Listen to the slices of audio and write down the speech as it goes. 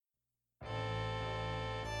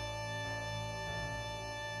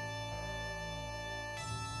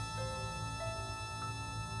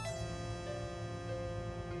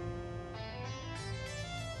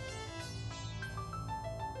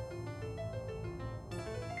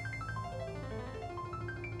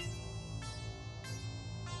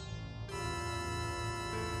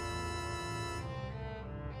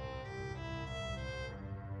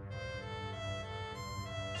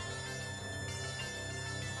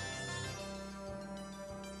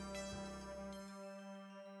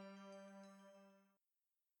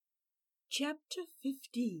Chapter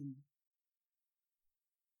 15.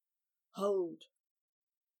 Hold!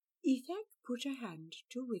 Ethak put a hand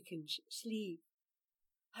to Wiccan's sleeve.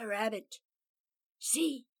 "A rabbit!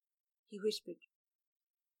 See!" he whispered.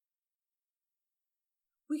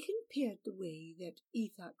 Wiccan peered the way that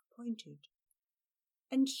Ethak pointed,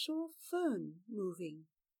 and saw fern moving,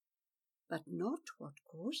 but not what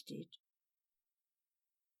caused it.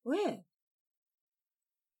 "Where?"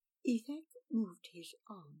 Ethak moved his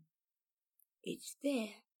arm. "It's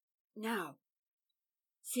there, now.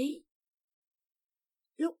 See?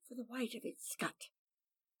 Look for the white of its scut.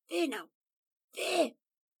 There now, there!"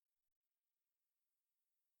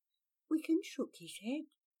 Wiccan shook his head.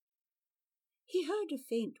 He heard a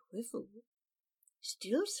faint whiffle,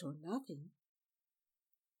 still saw nothing.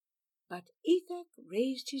 But Ethak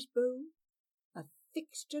raised his bow,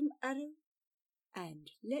 affixed an arrow,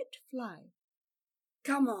 and let fly.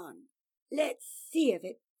 "Come on, let's see if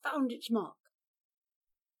it found its mark."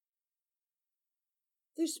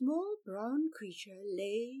 The small brown creature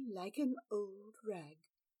lay like an old rag.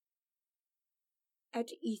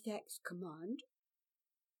 At Ethak's command,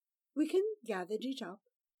 Wiccan gathered it up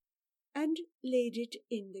and laid it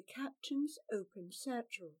in the captain's open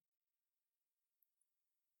satchel.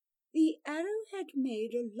 The arrow had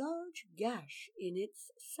made a large gash in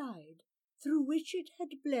its side, through which it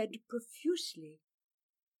had bled profusely,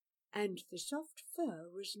 and the soft fur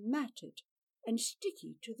was matted and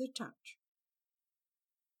sticky to the touch.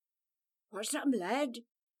 "What's up, lad?"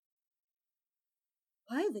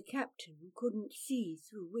 While the captain couldn't see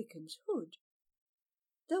through Wiccan's hood,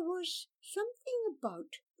 there was something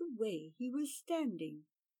about the way he was standing.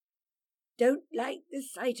 "Don't like the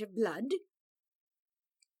sight of blood?"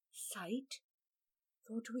 Sight?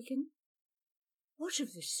 Thought Wiccan. What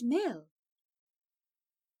of the smell?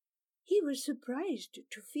 He was surprised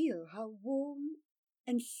to feel how warm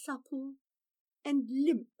and supple and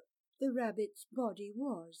limp the rabbit's body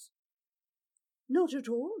was. Not at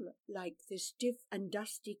all like the stiff and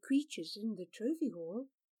dusty creatures in the trophy hall.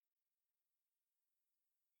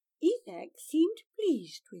 Ethak seemed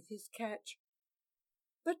pleased with his catch,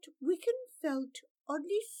 but Wiccan felt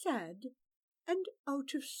oddly sad and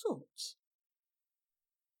out of sorts.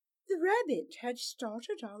 The rabbit had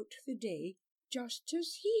started out the day just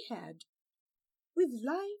as he had, with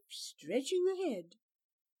life stretching ahead,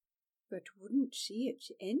 but wouldn't see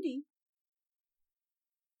its ending.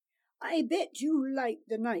 "I bet you like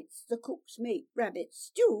the nights the cooks make rabbit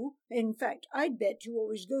stew. In fact, I'd bet you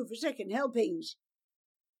always go for second helpings."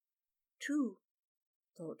 True,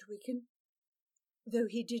 thought Wiccan, though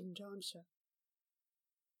he didn't answer.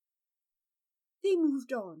 They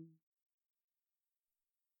moved on.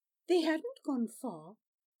 They hadn't gone far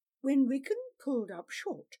when Wiccan pulled up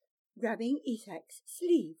short, grabbing Ethak's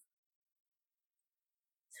sleeve.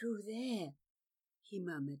 "Through there," he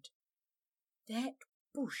murmured. "That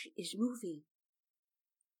bush is moving."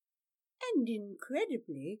 And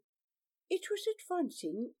incredibly, it was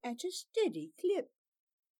advancing at a steady clip.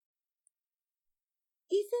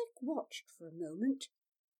 Ethak watched for a moment,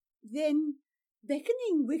 then,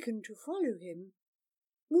 beckoning Wiccan to follow him,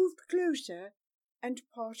 moved closer and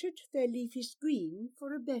parted their leafy screen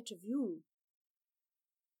for a better view.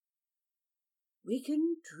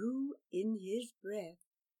 Wiccan drew in his breath.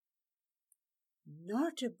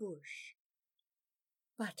 Not a bush,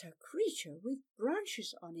 but a creature with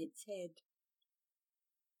branches on its head.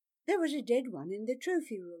 There was a dead one in the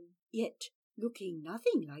trophy room, yet looking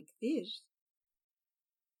nothing like this.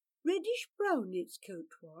 Reddish-brown its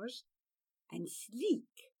coat was, and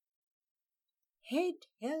sleek. Head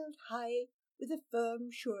held high with a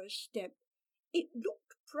firm, sure step, it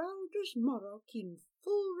looked proud as Morok in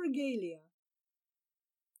full regalia.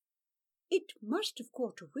 It must have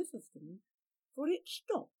caught a whiff of them, for it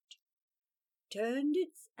stopped, turned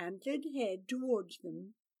its antlered head towards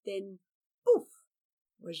them, then, poof,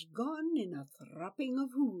 was gone in a thropping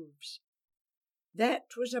of hooves.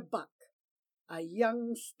 "That was a buck, a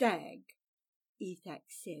young stag," Ethak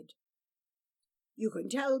said. "You can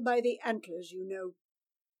tell by the antlers, you know.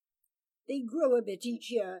 They grow a bit each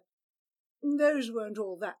year. Those weren't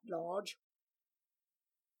all that large.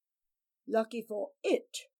 Lucky for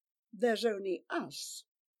it, there's only us.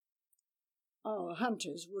 Our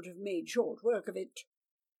hunters would have made short work of it.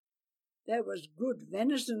 There was good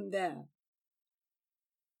venison there."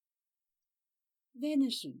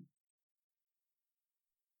 Venison.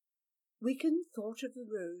 Wiccan thought of the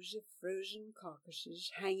rows of frozen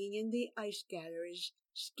carcasses hanging in the ice galleries,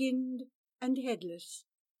 skinned and headless,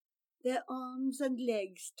 their arms and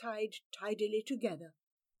legs tied tidily together.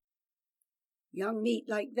 "Young meat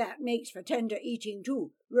like that makes for tender eating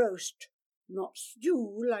too. Roast, Not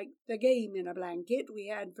stew like the game in a blanket we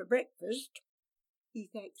had for breakfast,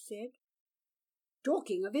 Ethak said.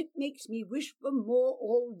 Talking of it makes me wish for more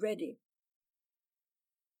already.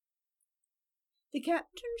 The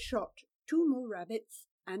captain shot 2 more rabbits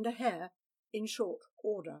and a hare in short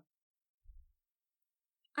order.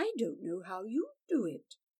 I don't know how you do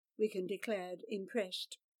it, Wiccan declared,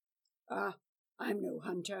 impressed. Ah, I'm no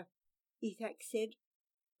hunter, Ethak said,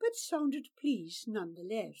 but sounded pleased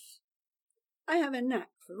nonetheless. I have a knack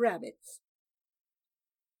for rabbits.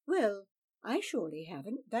 Well, I surely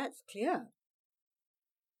haven't, that's clear.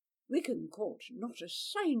 Wiccan caught not a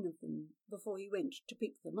sign of them before he went to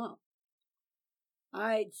pick them up.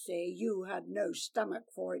 I'd say you had no stomach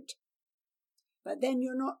for it. But then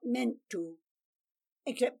you're not meant to,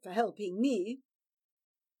 except for helping me.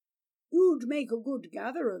 You'd make a good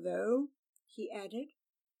gatherer, though, he added,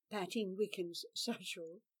 patting Wiccan's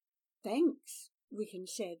satchel. Thanks, Wiccan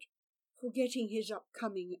said, forgetting his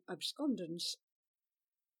upcoming abscondence.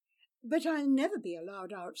 But I'll never be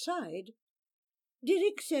allowed outside.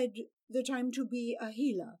 Diddick said that I'm to be a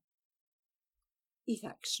healer.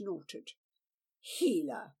 Ethak snorted.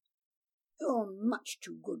 Healer? You're much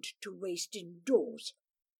too good to waste indoors.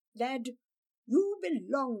 Lad, you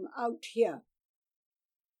belong out here.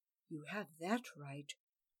 You have that right,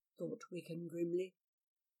 thought Wiccan grimly.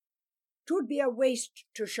 'Twould be a waste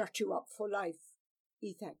to shut you up for life,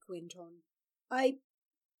 Ethak went on.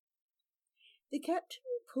 The captain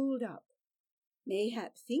pulled up,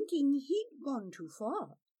 mayhap thinking he'd gone too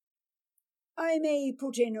far. I may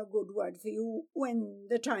put in a good word for you when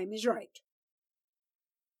the time is right.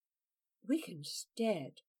 Wiccan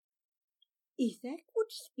stared. Ethak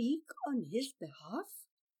would speak on his behalf?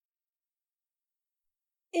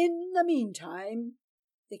 In the meantime,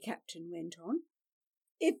 the captain went on,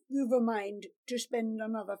 if you've a mind to spend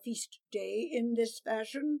another feast day in this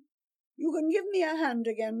fashion, you can give me a hand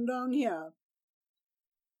again down here.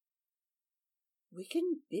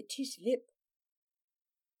 Wiccan bit his lip.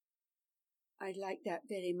 I'd like that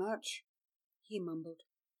very much, he mumbled.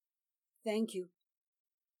 Thank you.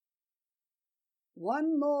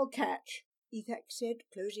 One more catch, Ethak said,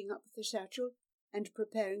 closing up the satchel and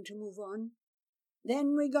preparing to move on.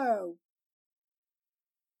 Then we go.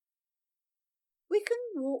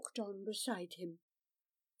 Wiccan walked on beside him,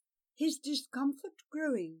 his discomfort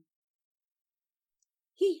growing.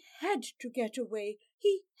 He had to get away.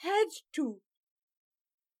 He had to.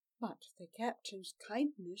 But the captain's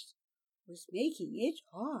kindness was making it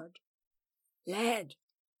hard. Lad!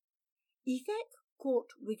 Ethak caught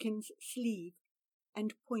Wiccan's sleeve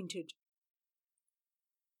and pointed.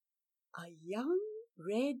 A young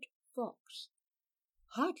red fox,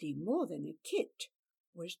 hardly more than a kit,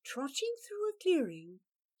 was trotting through a clearing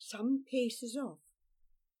some paces off.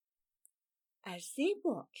 As they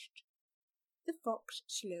watched, the fox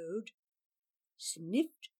slowed,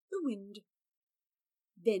 sniffed the wind,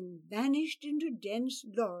 then vanished into dense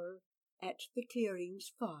laurel at the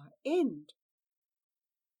clearing's far end.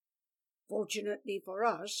 Fortunately for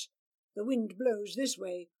us, the wind blows this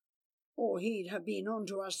way, or he'd have been on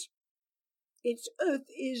to us. Its earth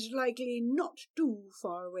is likely not too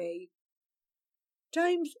far away.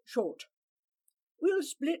 Time's short. We'll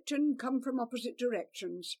split and come from opposite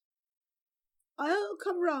directions. I'll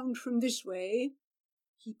come round from this way,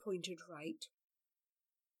 he pointed right.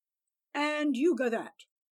 And you go that.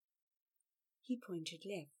 He pointed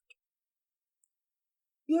left.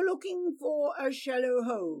 You're looking for a shallow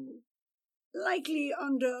hole, likely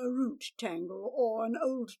under a root tangle or an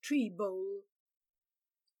old tree bole.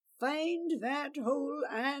 Find that hole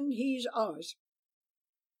and he's ours.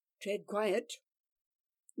 Tread quiet,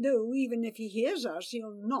 though even if he hears us,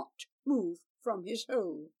 he'll not move from his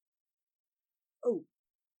hole. Oh,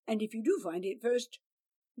 and if you do find it first,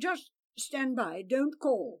 just stand by, don't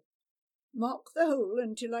call. Mark the hole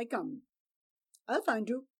until I come. I'll find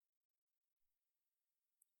you.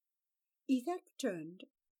 Ethak turned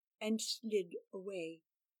and slid away,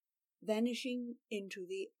 vanishing into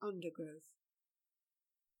the undergrowth.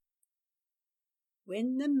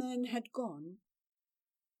 When the man had gone,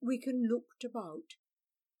 Wiccan looked about.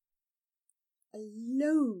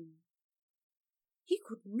 Alone! He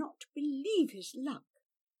could not believe his luck.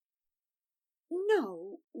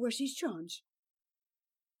 Now was his chance.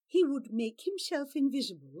 He would make himself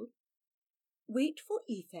invisible, wait for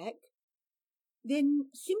Ethak, then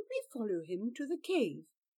simply follow him to the cave.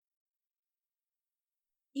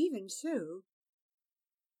 Even so,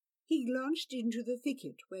 he glanced into the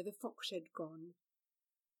thicket where the fox had gone.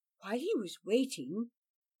 While he was waiting,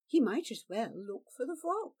 he might as well look for the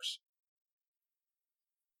fox.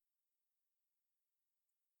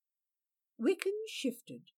 Wiccan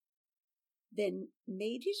shifted, then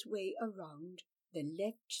made his way around the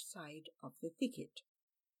left side of the thicket.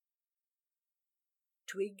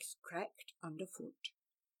 Twigs cracked underfoot.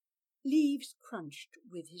 Leaves crunched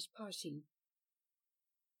with his passing.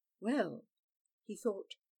 Well, he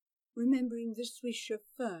thought, remembering the swish of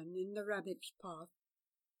fern in the rabbit's path,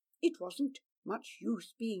 it wasn't much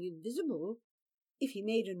use being invisible if he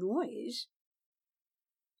made a noise.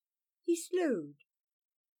 He slowed,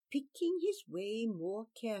 picking his way more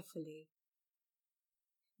carefully.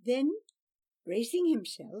 Then, bracing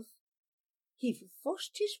himself, he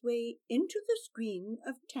forced his way into the screen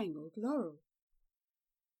of tangled laurel.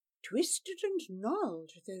 Twisted and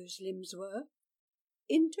gnarled those limbs were,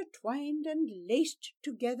 intertwined and laced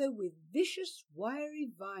together with vicious wiry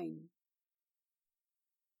vine.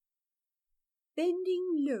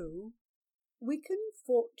 Bending low, Wiccan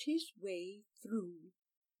fought his way through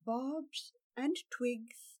barbs and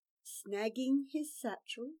twigs, snagging his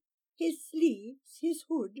satchel, his sleeves, his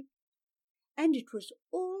hood, and it was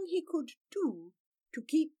all he could do to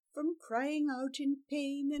keep from crying out in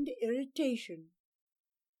pain and irritation.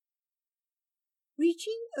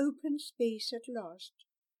 Reaching open space at last,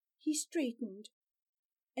 he straightened,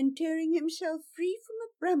 and tearing himself free from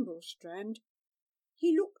a bramble strand,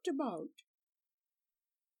 he looked about.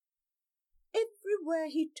 Everywhere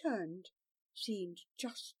he turned seemed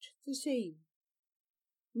just the same.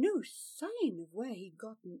 No sign of where he'd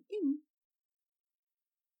gotten in.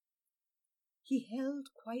 He held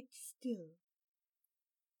quite still.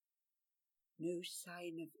 No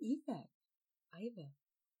sign of Ethac either.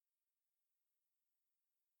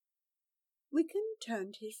 Wiccan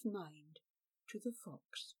turned his mind to the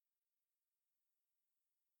fox.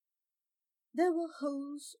 There were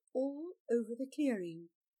holes all over the clearing,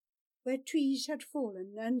 where trees had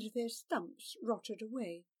fallen and their stumps rotted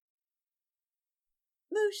away.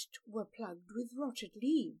 Most were plugged with rotted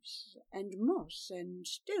leaves and moss and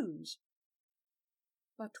stones,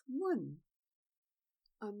 but one,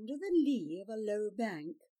 under the lee of a low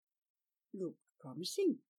bank, looked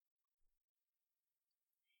promising.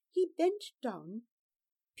 He bent down,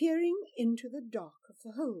 peering into the dark of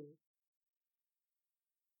the hole.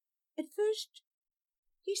 At first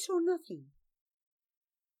he saw nothing,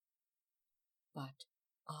 but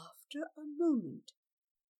after a moment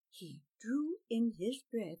he drew in his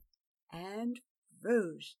breath and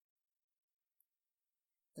froze.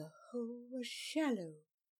 The hole was shallow,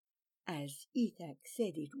 as Ethac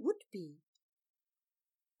said it would be,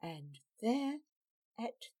 and there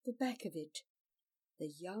at the back of it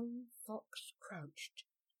the young fox crouched,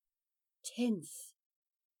 tense,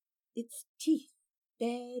 its teeth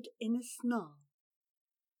bared in a snarl.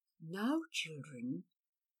 Now, children,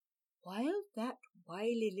 while that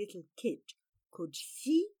wily little kit could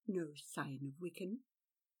see no sign of Wiccan,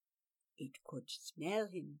 it could smell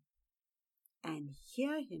him and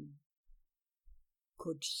hear him,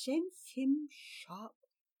 could sense him sharp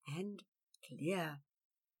and clear.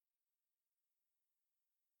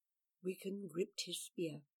 Wiccan gripped his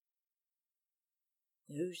spear.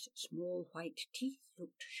 Those small white teeth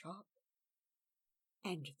looked sharp,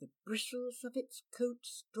 and the bristles of its coat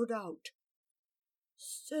stood out.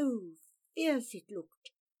 So fierce it looked,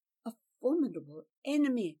 a formidable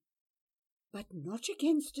enemy, but not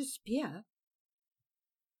against a spear.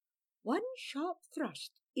 One sharp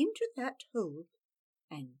thrust into that hole,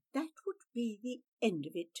 and that would be the end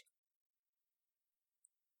of it.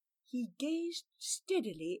 He gazed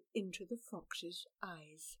steadily into the fox's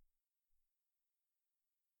eyes.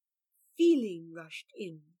 Feeling rushed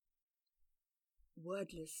in,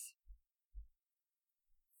 wordless.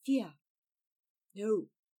 Fear. No.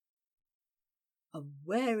 A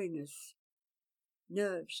wariness.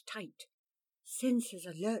 Nerves tight, senses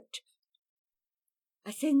alert.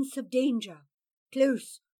 A sense of danger,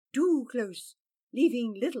 close, too close,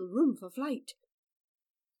 leaving little room for flight.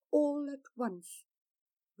 All at once,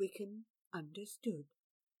 Wiccan understood.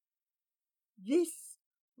 This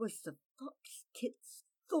was the fox kit's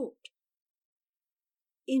thought.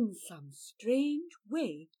 In some strange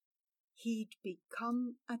way, he'd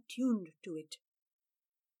become attuned to it.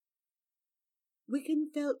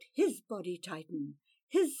 Wiccan felt his body tighten,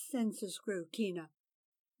 his senses grow keener,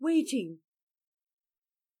 waiting.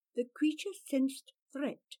 The creature sensed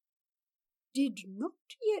threat, did not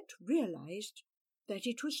yet realize that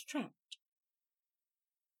it was trapped.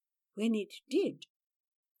 When it did,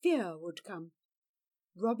 fear would come,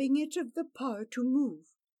 robbing it of the power to move.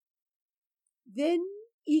 Then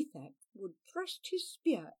Ethac would thrust his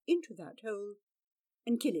spear into that hole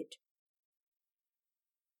and kill it.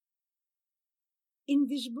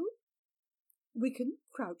 Invisible, Wiccan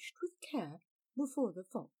crouched with care before the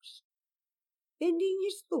fox, bending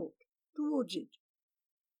his thought towards it.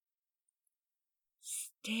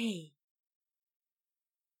 Stay.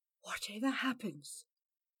 Whatever happens,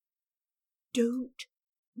 don't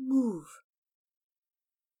move.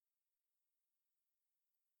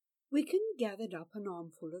 Wiccan gathered up an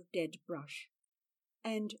armful of dead brush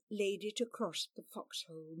and laid it across the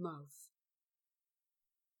foxhole mouth.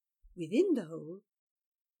 Within the hole,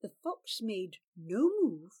 the fox made no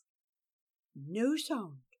move, no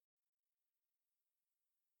sound.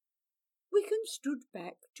 Wiccan stood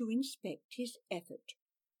back to inspect his effort.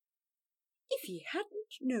 If he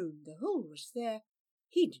hadn't known the hole was there,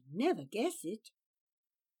 he'd never guess it.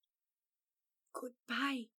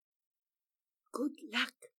 Goodbye, good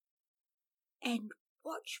luck, and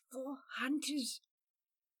watch for hunters.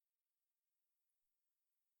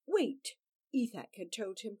 Wait, Ethak had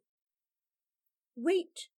told him.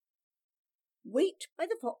 Wait by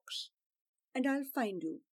the fox, and I'll find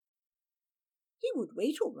you. He would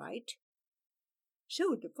wait all right. So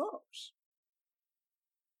would the fox.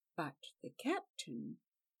 But the captain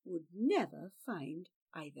would never find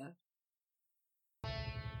either